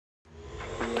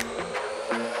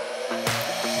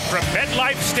From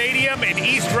MetLife Stadium in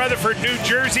East Rutherford, New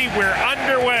Jersey, we're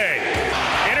underway.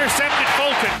 Intercepted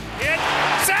Fulton. Hit.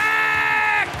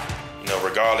 Sack!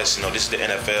 Regardless, this is the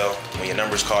NFL. When your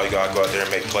number's called, you got to go out there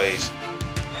and make plays.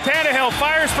 Tannehill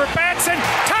fires for Batson.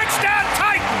 Touchdown,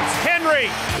 Titans! Henry.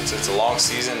 It's a long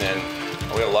season, and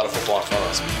we have a lot of football in front of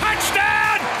us.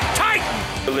 Touchdown, Titans!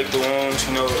 Lick the wounds,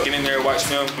 get in there, watch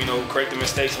film, correct the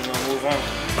mistakes, and move on.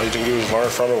 All you can do is learn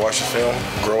from it, watch the film,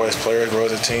 grow as players, grow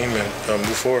as a team, and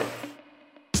move forward.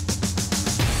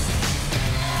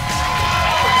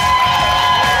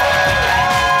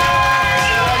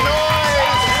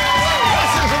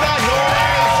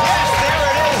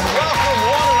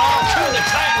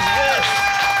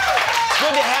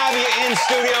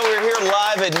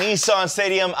 At Nissan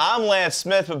Stadium. I'm Lance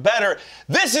Smith, but better,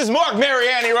 this is Mark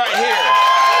Mariani right here.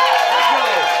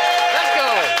 Let's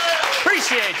go.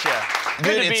 Appreciate you.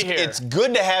 Good to be here. It's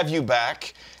good to have you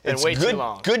back. It's way too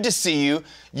long. Good to see you.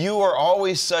 You are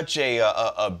always such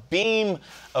a beam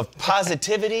of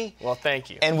positivity. Well,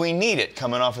 thank you. And we need it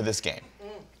coming off of this game.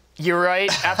 You're right.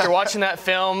 After watching that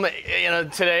film,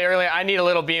 today earlier, I need a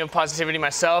little beam of positivity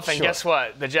myself. And guess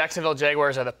what? The Jacksonville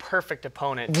Jaguars are the perfect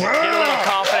opponent. Get a little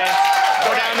confidence,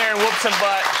 go down there and whoop some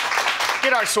butt,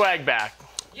 get our swag back.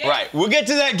 Yeah. Right. We'll get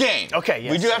to that game. Okay,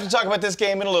 yes. We do have to talk about this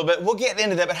game in a little bit. We'll get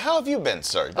into that, but how have you been,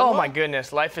 sir? Oh, my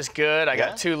goodness. Life is good. I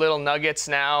got 2 little nuggets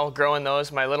now, growing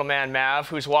those. My little man, Mav,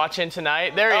 who's watching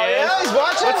tonight. There he is. Yeah, he's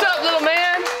watching. What's up, little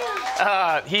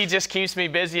man? He just keeps me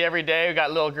busy every day. We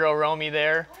got little girl Romy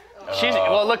there.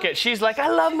 She's like, I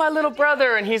love my little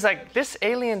brother. And he's like, this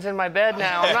alien's in my bed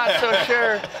now. I'm not so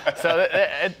sure. So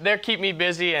they keep me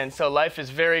busy, and so life is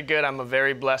very good. I'm a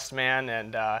very blessed man,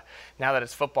 and now that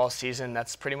it's football season,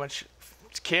 that's pretty much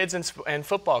kids and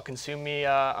football consume me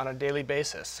on a daily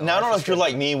basis. So now, I don't know if you're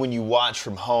like me when you watch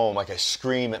from home, like I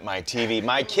scream at my TV.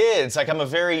 My kids, I'm a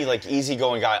very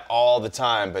easygoing guy all the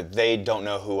time, but they don't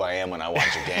know who I am when I watch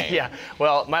a game. Yeah,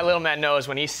 well, my little man knows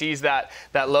when he sees that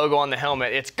logo on the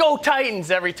helmet, it's Go Titans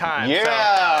every time.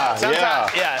 Yeah,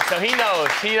 so he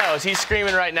knows. He's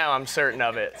screaming right now, I'm certain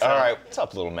of it. So. All right, what's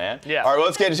up, little man? Yeah. All right, well,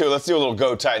 let's get into it. Let's do a little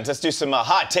Go Titans. Let's do some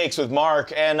hot takes with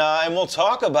Mark, and we'll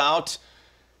talk about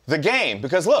the game,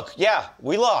 because look, yeah,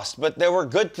 we lost, but there were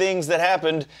good things that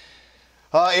happened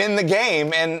in the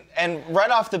game, and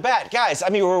right off the bat, guys,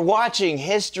 we're watching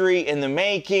history in the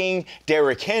making.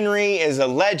 Derrick Henry is a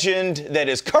legend that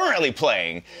is currently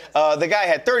playing. The guy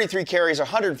had 33 carries,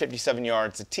 157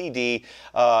 yards, a TD,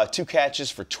 2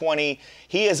 catches for 20.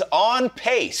 He is on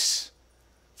pace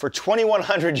for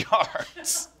 2,100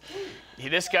 yards.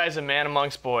 This guy's a man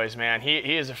amongst boys, man. He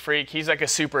is a freak. He's like a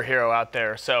superhero out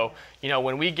there. So,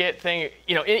 when we get things,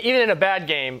 even in a bad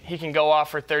game, he can go off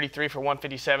for 33 for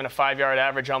 157, a 5-yard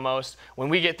average almost. When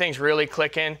we get things really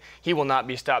clicking, he will not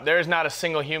be stopped. There is not a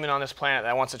single human on this planet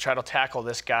that wants to try to tackle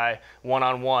this guy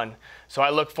one-on-one. So I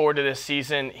look forward to this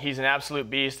season. He's an absolute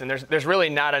beast, and there's really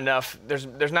not enough. There's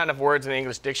not enough words in the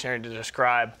English dictionary to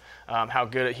describe how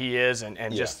good he is, and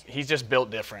he's just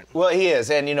built different. Well, he is,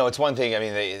 and it's one thing.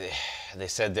 They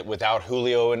said that without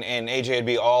Julio and AJ, it'd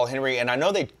be all Henry. And I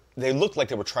know they looked like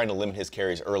they were trying to limit his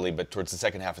carries early, but towards the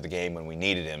second half of the game when we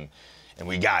needed him, and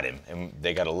we got him, and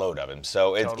they got a load of him.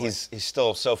 So he's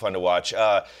still so fun to watch.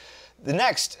 The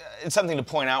next, it's something to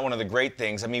point out, one of the great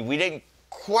things. We didn't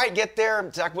quite get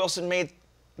there. Zach Wilson made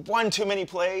one too many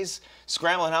plays,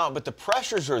 scrambling out, but the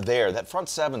pressures are there. That front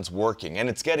seven's working, and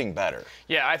it's getting better.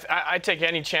 Yeah, I take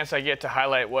any chance I get to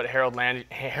highlight what Harold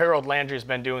Landry's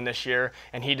been doing this year,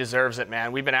 and he deserves it,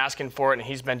 man. We've been asking for it, and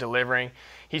he's been delivering.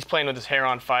 He's playing with his hair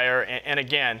on fire, and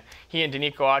again, he and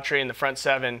Danico Autry in the front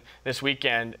seven this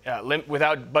weekend,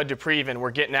 without Bud Dupree even,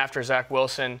 we're getting after Zach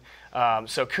Wilson.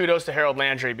 So kudos to Harold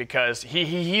Landry, because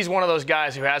he's one of those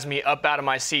guys who has me up out of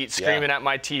my seat screaming at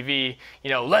my TV,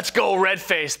 let's go red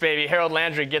face, baby. Harold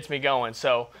Landry gets me going.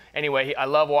 So anyway, I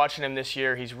love watching him this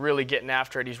year. He's really getting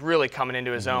after it. He's really coming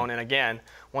into his own. And again,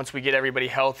 once we get everybody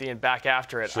healthy and back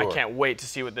after it, I can't wait to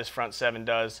see what this front seven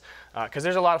does, because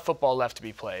there's a lot of football left to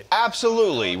be played.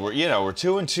 Absolutely. We're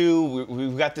 2-2.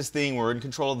 We've got this thing. We're in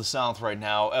control of the South right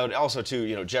now. Also,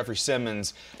 too, Jeffrey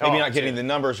Simmons, maybe not getting the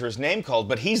numbers for his name called,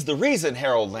 but he's the reason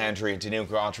Harold Landry and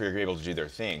Danico Autry are able to do their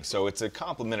thing. So it's a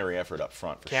complimentary effort up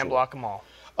front. Can't block them all.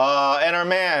 And our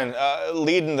man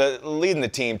leading the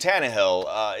team,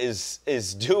 Tannehill,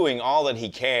 is doing all that he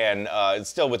can.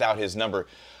 Still without his number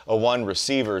 1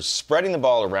 receivers, spreading the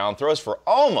ball around, throws for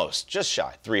almost just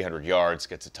shy 300 yards,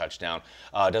 gets a touchdown,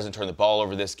 doesn't turn the ball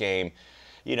over this game.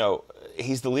 you know,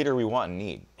 he's the leader we want and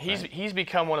need. He's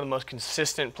become one of the most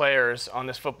consistent players on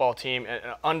this football team, an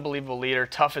unbelievable leader,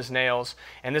 tough as nails,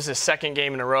 and this is his second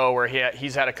game in a row where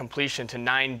he's had a completion to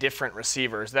 9 different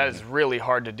receivers. That is really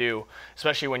hard to do,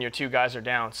 especially when your 2 guys are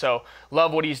down. So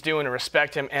love what he's doing and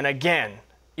respect him. And again,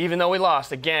 even though we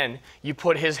lost, again, you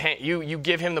put his hand, you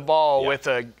give him the ball with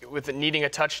needing a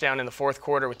touchdown in the 4th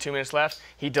quarter with 2 minutes left,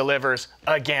 he delivers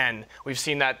again. We've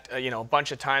seen that a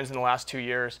bunch of times in the last 2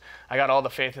 years. I got all the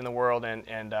faith in the world,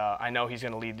 and I know he's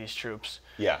going to lead these troops.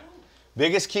 Yeah.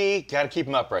 Biggest key, got to keep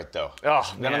him upright, though.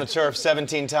 Oh, Been on the turf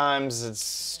 17 times.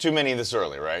 It's too many this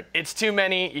early, right? It's too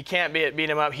many. You can't beat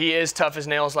him up. He is tough as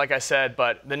nails, like I said,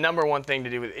 but the number one thing to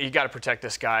do, you got to protect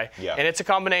this guy. Yeah. And it's a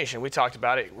combination. We talked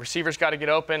about it. Receivers got to get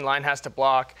open. Line has to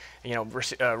block.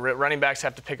 Running backs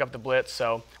have to pick up the blitz.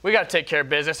 So we got to take care of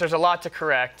business. There's a lot to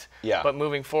correct. Yeah. But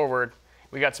moving forward,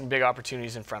 we got some big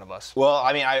opportunities in front of us. Well,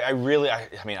 I mean, I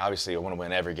mean, obviously I want to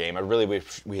win every game. I really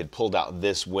wish we had pulled out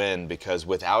this win because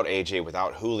without AJ,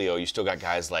 without Julio, you still got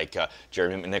guys like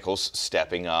Jeremy McNichols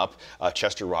stepping up,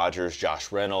 Chester Rogers,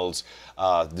 Josh Reynolds.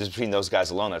 Between those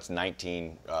guys alone, that's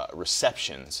 19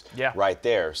 receptions right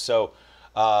there. So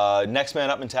next man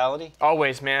up mentality?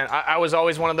 Always, man. I was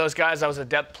always one of those guys. I was a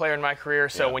depth player in my career.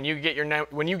 So when you get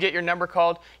your number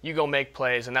called, you go make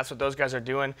plays, and that's what those guys are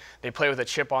doing. They play with a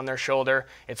chip on their shoulder.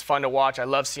 It's fun to watch. I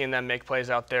love seeing them make plays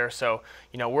out there. So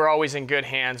we're always in good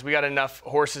hands. We got enough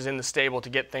horses in the stable to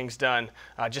get things done.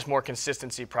 Just more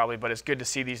consistency probably, but it's good to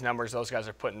see these numbers those guys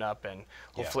are putting up, and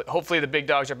hopefully the big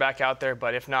dogs are back out there.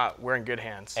 But if not, we're in good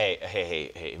hands.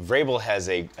 Hey. Vrabel has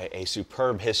a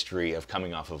superb history of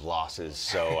coming off of losses.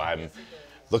 So I'm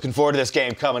looking forward to this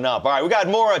game coming up. All right, we got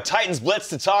more Titans Blitz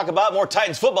to talk about, more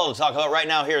Titans football to talk about right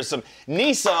now. Here's some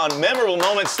Nissan memorable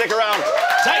moments. Stick around.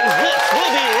 Titans Blitz. We'll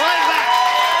be right back.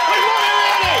 Good morning,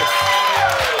 Randy.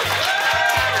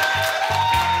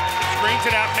 Screens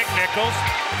it out, McNichols.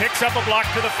 Picks up a block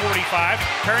to the 45,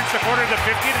 turns the corner to the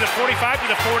 50, to the 45, to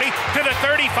the 40, to the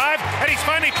 35, and he's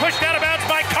finally pushed out of bounds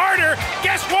by Carter.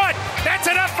 Guess what? That's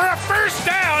enough for a first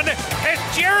down as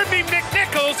Jeremy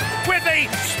McNichols with a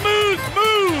smooth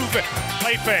move.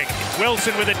 Play fake.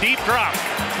 Wilson with a deep drop.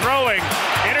 Throwing.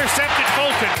 Intercepted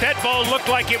Fulton. That ball looked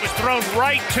like it was thrown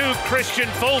right to Christian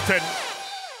Fulton.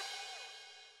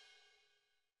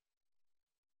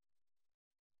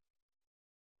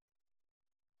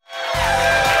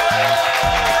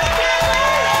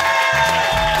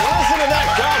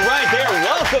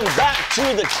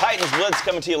 To the Titans Blitz,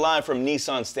 coming to you live from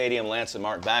Nissan Stadium. Lance and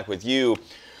Mark back with you.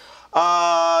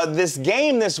 This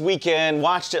game this weekend,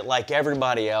 watched it like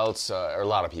everybody else, or a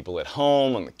lot of people at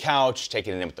home, on the couch,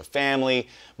 taking it in with the family.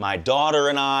 My daughter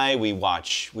and I, we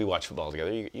watch football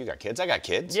together. You got kids? I got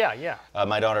kids. Yeah.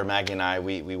 My daughter Maggie and I,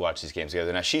 we watch these games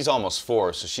together. Now, she's almost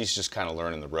 4, so she's just kind of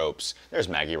learning the ropes. There's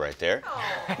Maggie right there.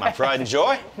 Aww. My pride and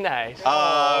joy. Nice.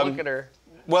 Look at her.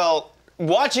 Well,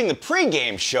 watching the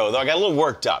pregame show, though, I got a little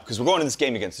worked up because we're going to this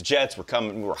game against the Jets. We're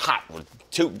hot. We're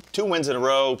two wins in a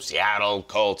row. Seattle,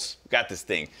 Colts, got this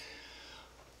thing.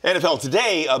 NFL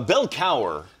Today, Bill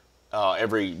Cowher,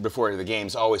 before the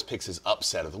games, always picks his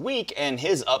upset of the week, and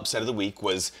his upset of the week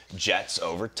was Jets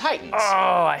over Titans.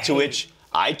 To which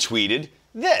I tweeted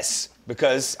this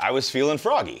because I was feeling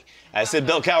froggy. I said,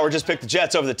 Bill Cowher just picked the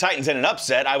Jets over the Titans in an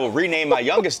upset. I will rename my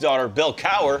youngest daughter Bill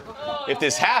Cowher if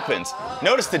this happens.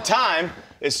 Notice the time.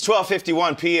 It's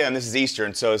 12:51 p.m. This is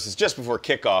Eastern, so this is just before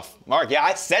kickoff. Mark, yeah,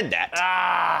 I said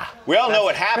that. We all know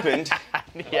what happened.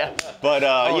 Yeah. But,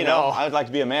 I would like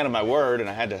to be a man of my word, and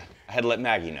I had to let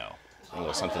Maggie know.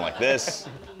 Something like this.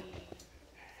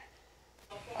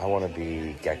 I want to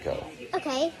be Gecko.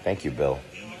 Okay. Thank you, Bill.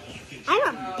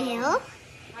 I'm not Bill.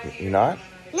 You're not?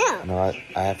 No. No,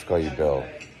 I have to call you Bill.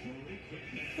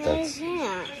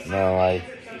 No, I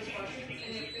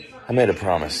made a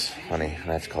promise, honey, and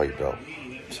I have to call you Bill.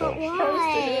 So.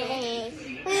 Why?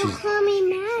 Don't call me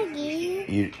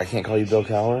Maggie. I can't call you Bill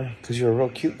Cowher? Because you're a real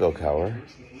cute Bill Cowher.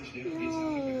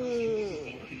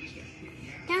 No.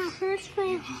 That hurts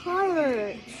my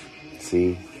heart.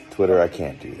 See? Twitter, I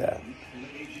can't do that.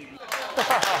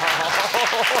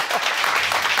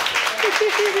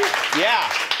 Yeah.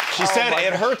 She said,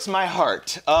 it hurts my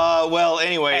heart. Well,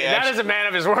 anyway. Hey, that is a man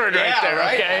of his word right there,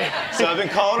 right? Okay? So I've been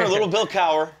calling her Little Bill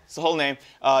Cowher. It's the whole name.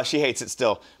 She hates it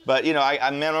still. But,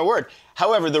 I'm a man of my word.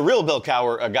 However, the real Bill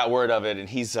Cowher got word of it, and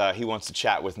he wants to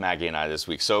chat with Maggie and I this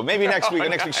week. So maybe next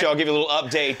week's show, I'll give you a little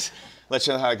update, let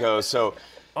you know how it goes. So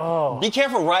be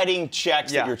careful writing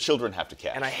checks that your children have to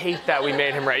cash. And I hate that we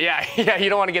made him right. Yeah, you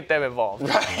don't want to get them involved.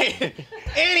 Right.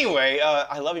 Anyway,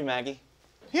 I love you, Maggie.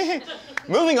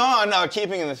 Moving on,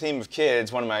 keeping in the theme of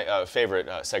kids, one of my favorite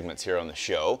segments here on the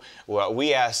show,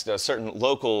 we asked certain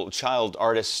local child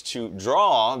artists to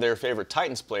draw their favorite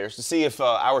Titans players to see if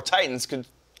our Titans could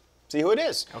see who it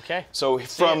is. Okay. So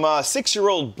from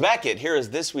 6-year-old Beckett, here is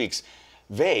this week's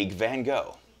Vague Van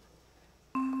Gogh.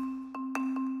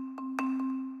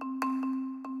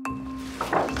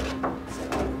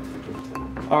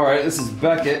 All right, this is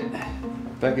Beckett.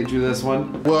 Beckett drew this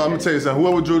one. Well, I'm gonna tell you something.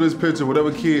 Whoever drew this picture,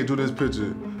 whatever kid drew this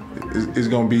picture, is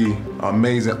gonna be an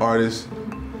amazing artist.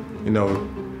 You know,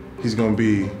 he's gonna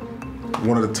be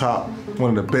one of the top,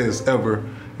 one of the best ever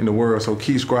in the world. So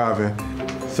keep striving.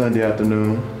 Sunday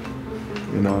afternoon,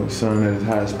 you know, sun at its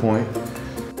highest point.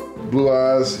 Blue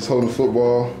eyes, he's holding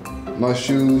football, nice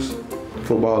shoes.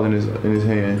 Football in his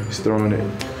hand, he's throwing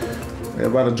it.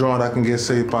 About a drawing I can get,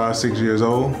 say, 5, 6 years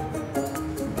old.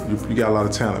 You got a lot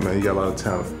of talent, man. You got a lot of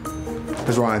talent.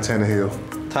 It's Ryan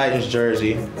Tannehill. Titans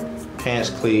jersey, pants,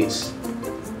 cleats.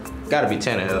 Gotta be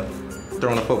Tannehill.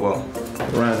 Throwing a football.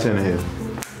 Ryan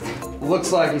Tannehill.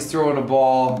 Looks like he's throwing a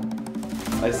ball.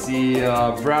 I see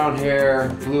brown hair,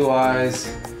 blue eyes.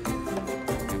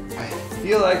 I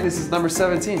feel like this is number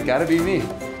 17. Gotta be me.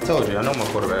 Told you, I know my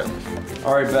quarterback.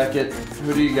 All right, Beckett,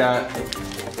 who do you got?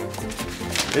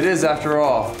 It is, after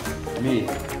all, me.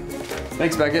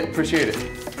 Thanks, Beckett. Appreciate it.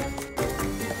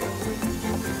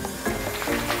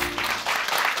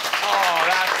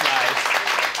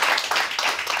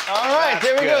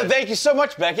 There we go. Thank you so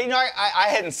much, Becky. You know, I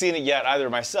hadn't seen it yet either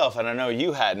myself, and I know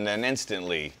you hadn't, and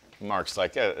instantly Mark's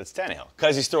like, it's Tannehill,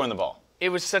 because he's throwing the ball. It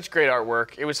was such great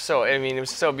artwork. It was so, it was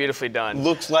so beautifully done.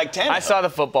 Looks like Tannehill. I saw the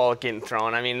football getting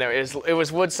thrown. I mean, it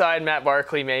was Woodside, Matt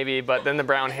Barkley maybe, but then the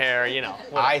brown hair, you know.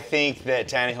 I think that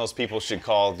Tannehill's people should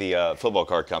call the football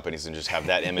card companies and just have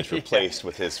that image replaced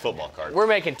with his football card. We're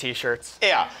making T-shirts.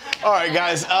 Yeah. All right,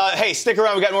 guys. Hey, stick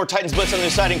around. We got more Titans Blitz on the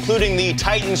other side, including the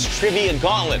Titans Trivia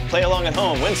Gauntlet. Play along at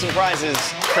home. Win some prizes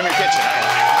from your kitchen.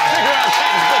 Stick around.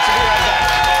 Titans Blitz will be right back.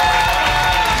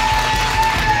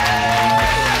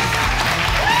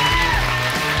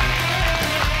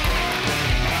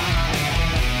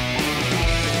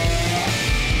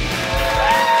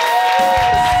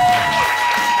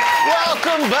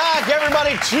 Welcome back,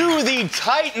 everybody, to the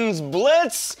Titans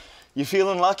Blitz. You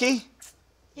feeling lucky?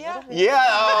 Yeah. Yeah,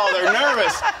 oh, they're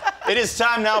nervous. It is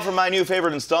time now for my new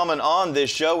favorite installment on this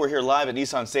show. We're here live at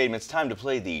Nissan Stadium. It's time to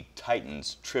play the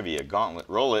Titans Trivia Gauntlet.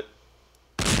 Roll it.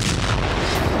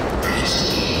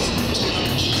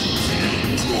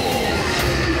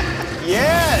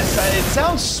 Yes, it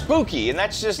sounds spooky, and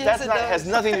that's just has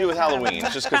nothing to do with Halloween.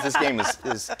 It's just because this game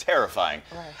is terrifying.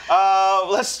 Right.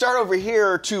 Let's start over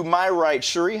here to my right,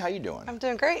 Cherie. How you doing? I'm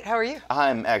doing great. How are you?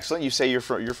 I'm excellent. You say you're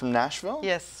from Nashville?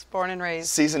 Yes, born and raised.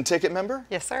 Season ticket member?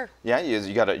 Yes, sir. Yeah,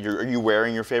 are you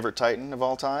wearing your favorite Titan of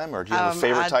all time, or do you have a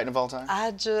favorite Titan of all time?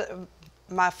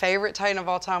 My favorite Titan of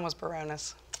all time was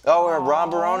Baronis. Oh,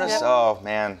 Rob Baronis? Yep. Oh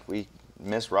man, we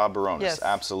miss Rob Baronis. Yes.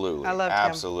 Absolutely. I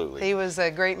loved him. He was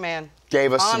a great man.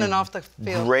 Gave us on and off the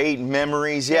field. Great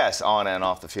memories, yes, on and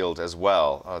off the field as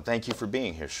well. Thank you for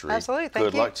being here, Cherie. Absolutely, thank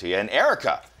you. Good luck to you. And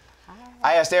Erica.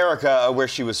 I asked Erica where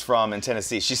she was from in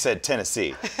Tennessee. She said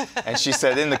Tennessee. And she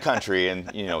said in the country,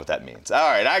 and you know what that means. All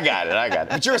right, I got it.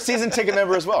 But you're a season ticket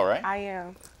member as well, right? I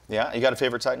am. Yeah? You got a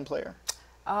favorite Titan player?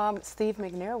 Steve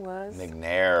McNair was.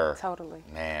 McNair. Totally.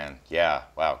 Man, yeah,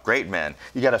 wow, great man.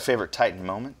 You got a favorite Titan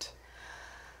moment?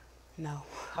 No.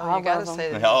 Oh, you gotta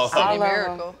say that. No. City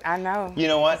Miracle. I know. You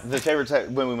know what? The favorite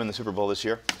when we win the Super Bowl this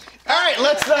year. All right,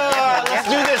 let's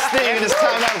do this thing. It is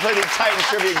time now to play the Titans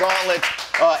Trivia Gauntlet.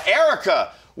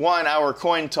 Erica won our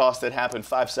coin toss that happened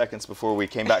 5 seconds before we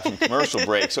came back from commercial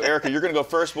break. So Erica, you're gonna go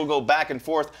first. We'll go back and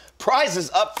forth.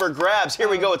 Prizes up for grabs. Here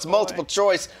we go. It's multiple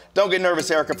choice. Don't get nervous,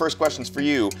 Erica. First question's for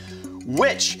you.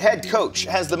 Which head coach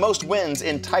has the most wins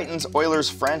in Titans Oilers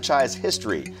franchise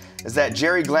history? Is that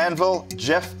Jerry Glanville,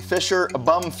 Jeff Fisher,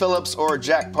 Bum Phillips, or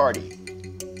Jack Party?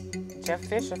 Jeff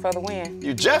Fisher for the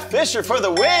win. Jeff Fisher for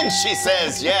the win, she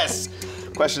says, yes.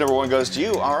 Question number 1 goes to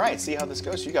you. All right, see how this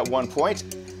goes. You got 1 point.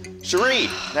 Cherie,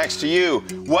 next to you.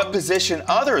 What position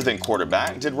other than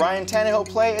quarterback did Ryan Tannehill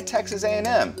play at Texas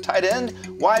A&M? Tight end,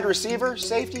 wide receiver,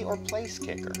 safety, or place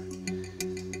kicker?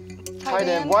 Tight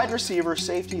end, wide receiver,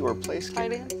 safety, or place kicker?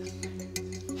 Tight end.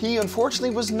 He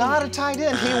unfortunately was not a tight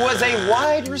end. He was a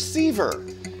wide receiver.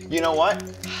 You know what?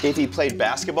 If he played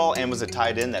basketball and was a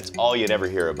tight end, that's all you'd ever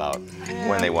hear about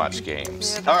when they watch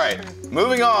games. Yeah, all right,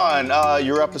 moving on.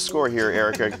 You're up a score here,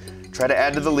 Erica. Try to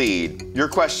add to the lead. Your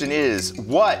question is,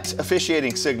 what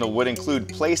officiating signal would include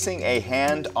placing a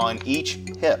hand on each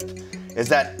hip? Is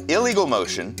that illegal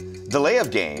motion, delay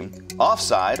of game,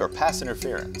 offside, or pass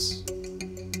interference?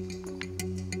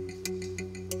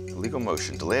 illegal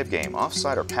motion, delay of game,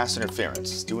 offside, or pass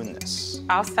interference. Doing this.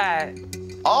 Outside.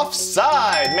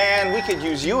 Offside, man. We could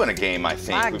use you in a game, I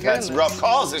think. My We've had some goodness. rough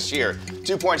calls this year.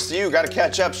 2 points to you. Got to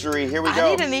catch up, Cherie. Here we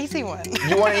go. I need an easy one.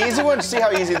 You want an easy one? See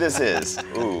how easy this is.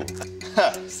 Ooh.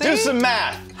 Do some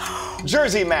math.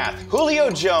 Jersey math. Julio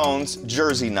Jones'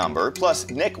 jersey number plus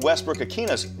Nick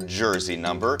Westbrook-Akina's jersey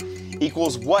number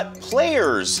equals what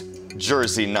player's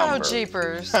jersey number? Oh,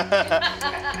 jeepers.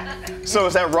 So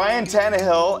is that Ryan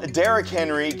Tannehill, Derrick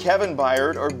Henry, Kevin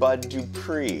Byard, or Bud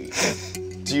Dupree?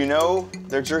 Do you know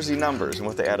their jersey numbers and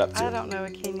what they add up to? I don't know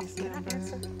Akini's number.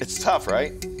 It's tough,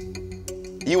 right?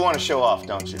 You want to show off,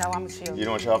 don't you? No, I'm a shield. You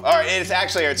don't want to show off? All right, it's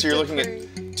actually, so you're looking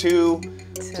at 2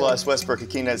 plus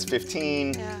Westbrook-Akina is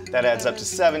 15. Yeah. That adds up to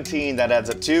 17. That adds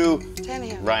up to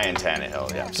Tannehill. Ryan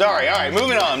Tannehill. Yeah. Sorry. All right.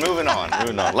 Moving on.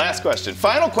 Last question.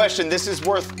 Final question. This is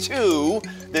worth 2.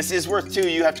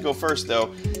 You have to go first, though.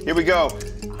 Here we go.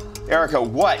 Erica,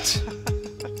 what?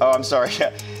 Oh, I'm sorry.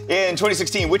 In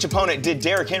 2016, which opponent did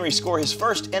Derrick Henry score his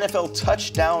first NFL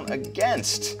touchdown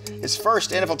against? His first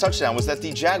NFL touchdown. Was that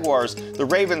the Jaguars, the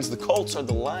Ravens, the Colts, or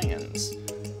the Lions?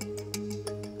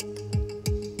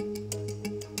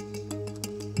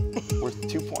 Worth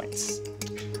 2 points.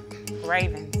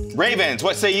 Ravens. Ravens,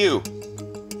 what say you?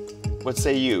 What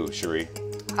say you, Cherie?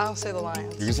 I'll say the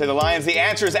Lions. You're gonna say the Lions. The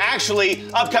answer is actually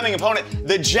upcoming opponent,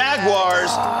 the Jaguars.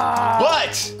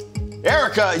 But,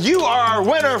 Erica, you are our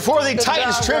winner for the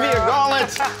Titans Trivia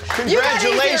Gauntlet.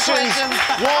 Congratulations.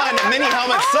 One mini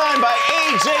helmet signed by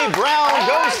A.J. Brown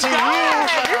goes to you.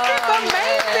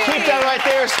 Keep that right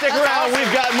there. Stick around. We've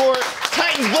got more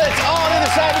Titans Blitz on the other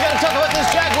side. We got to talk about this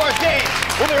Jaguars game.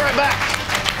 We'll be right back.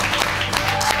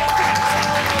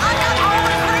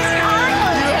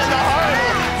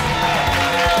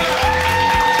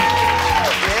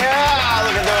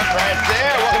 Right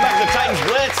there. Welcome back to the Titans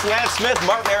Blitz. Lance Smith,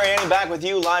 Mark Mariani back with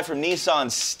you live from Nissan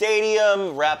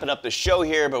Stadium. Wrapping up the show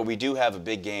here, but we do have a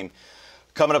big game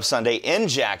coming up Sunday in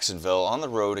Jacksonville on the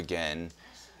road again.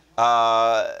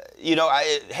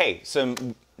 Hey,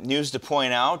 some news to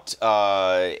point out.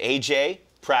 AJ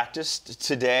practiced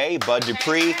today. Bud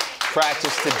Dupree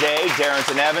practiced today.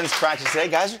 Darrington Evans practiced today.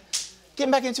 Guys,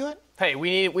 getting back into it? Hey,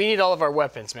 we need all of our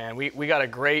weapons, man. We got a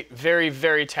great, very,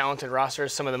 very talented roster.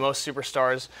 Some of the most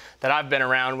superstars that I've been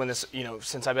around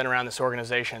since I've been around this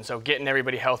organization. So getting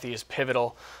everybody healthy is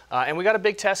pivotal. And we got a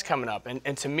big test coming up.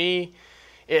 And to me,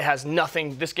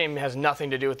 this game has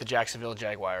nothing to do with the Jacksonville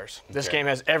Jaguars. This game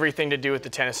has everything to do with the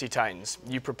Tennessee Titans.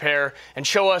 You prepare and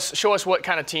show us what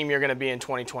kind of team you're going to be in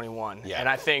 2021. Yeah. And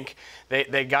I think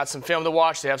they got some film to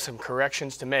watch. They have some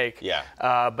corrections to make. Yeah.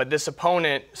 But this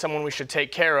opponent, someone we should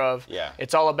take care of. Yeah.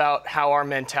 It's all about how our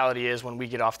mentality is when we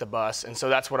get off the bus. And so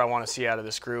that's what I want to see out of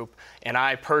this group. And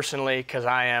I personally, because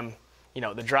I am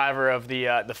the driver of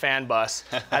the fan bus,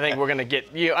 I think we're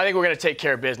gonna take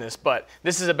care of business. But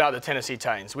this is about the Tennessee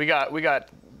Titans. We got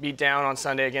beat down on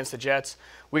Sunday against the Jets.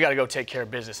 We got to go take care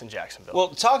of business in Jacksonville. Well,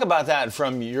 talk about that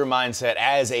from your mindset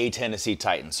as a Tennessee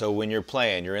Titan. So when you're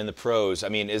playing, you're in the pros. I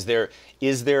mean, is there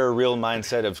a real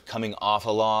mindset of coming off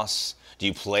a loss? Do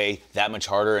you play that much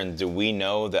harder? And do we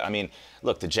know that? I mean,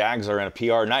 look, the Jags are in a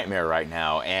PR nightmare right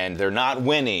now, and they're not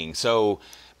winning. So,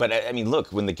 but I mean,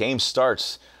 look, when the game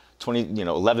starts,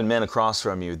 11 men across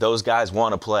from you, those guys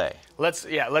want to play.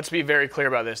 Let's be very clear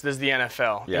about this. This is the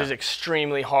NFL. Yeah. It is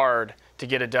extremely hard to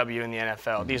get a W in the NFL.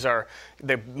 Mm-hmm. These are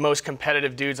the most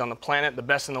competitive dudes on the planet, the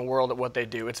best in the world at what they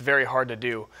do. It's very hard to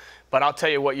do. But I'll tell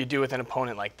you what you do with an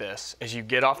opponent like this is you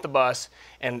get off the bus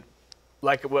and,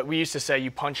 like what we used to say,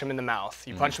 you punch them in the mouth.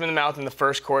 You punch them in the mouth in the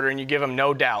first quarter and you give them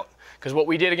no doubt. Because what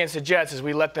we did against the Jets is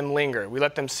we let them linger. We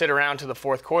let them sit around to the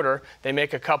fourth quarter. They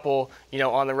make a couple,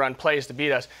 on-the-run plays to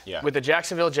beat us. Yeah. With the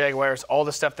Jacksonville Jaguars, all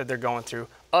the stuff that they're going through,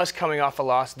 us coming off a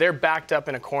loss, they're backed up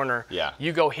in a corner. Yeah.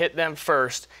 You go hit them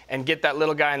first and get that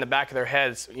little guy in the back of their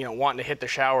heads, wanting to hit the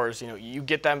showers. You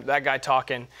get that guy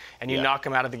talking and you knock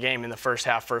him out of the game in the first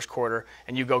half, first quarter,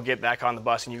 and you go get back on the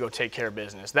bus and you go take care of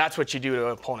business. That's what you do to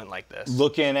an opponent like this.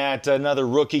 Looking at another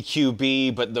rookie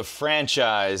QB, but the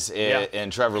franchise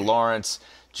in Trevor Lawrence,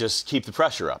 just keep the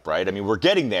pressure up, right? I mean, we're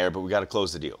getting there, but we got to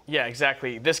close the deal. Yeah,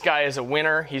 exactly. This guy is a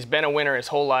winner. He's been a winner his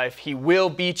whole life. He will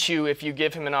beat you if you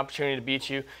give him an opportunity to beat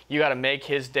you. You got to make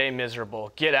his day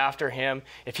miserable. Get after him.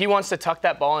 If he wants to tuck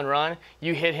that ball and run,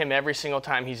 you hit him every single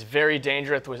time. He's very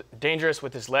dangerous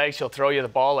with his legs. He'll throw you the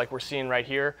ball like we're seeing right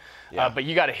here. Yeah. But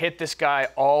you got to hit this guy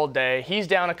all day. He's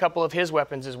down a couple of his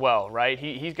weapons as well, right?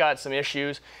 He's got some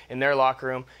issues in their locker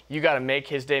room. You got to make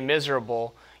his day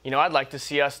miserable. I'd like to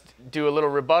see us do a little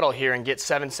rebuttal here and get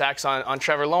 7 sacks on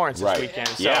Trevor Lawrence this weekend.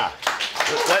 So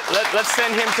let's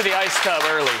send him to the ice tub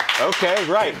early. Okay,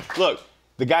 right. Look,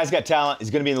 The guy's got talent. He's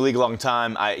going to be in the league a long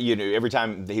time. Every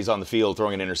time he's on the field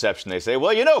throwing an interception, they say,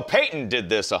 well, Peyton did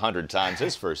this 100 times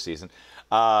his first season.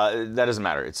 That doesn't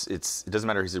matter. It doesn't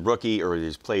matter if he's a rookie or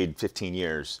he's played 15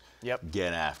 years. Yep.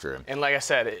 Get after him. And like I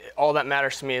said, all that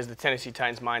matters to me is the Tennessee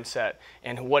Titans mindset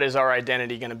and what is our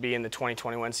identity going to be in the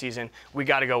 2021 season. We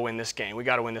got to go win this game. We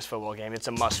got to win this football game. It's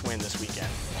a must-win this weekend.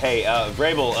 Hey,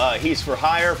 Vrabel, he's for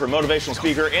hire, for motivational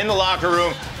speaker in the locker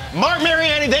room. Mark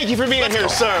Mariani, thank you for being here,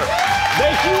 sir.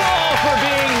 Thank you all for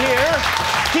being here.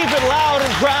 Keep it loud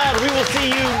and proud. We will see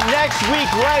you next week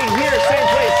right here, same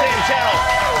place, same channel.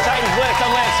 Titans Blitz.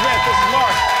 I'm Lance Smith. This is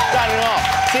Mark signing off.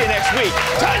 See you next week.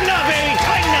 Tighten up, baby.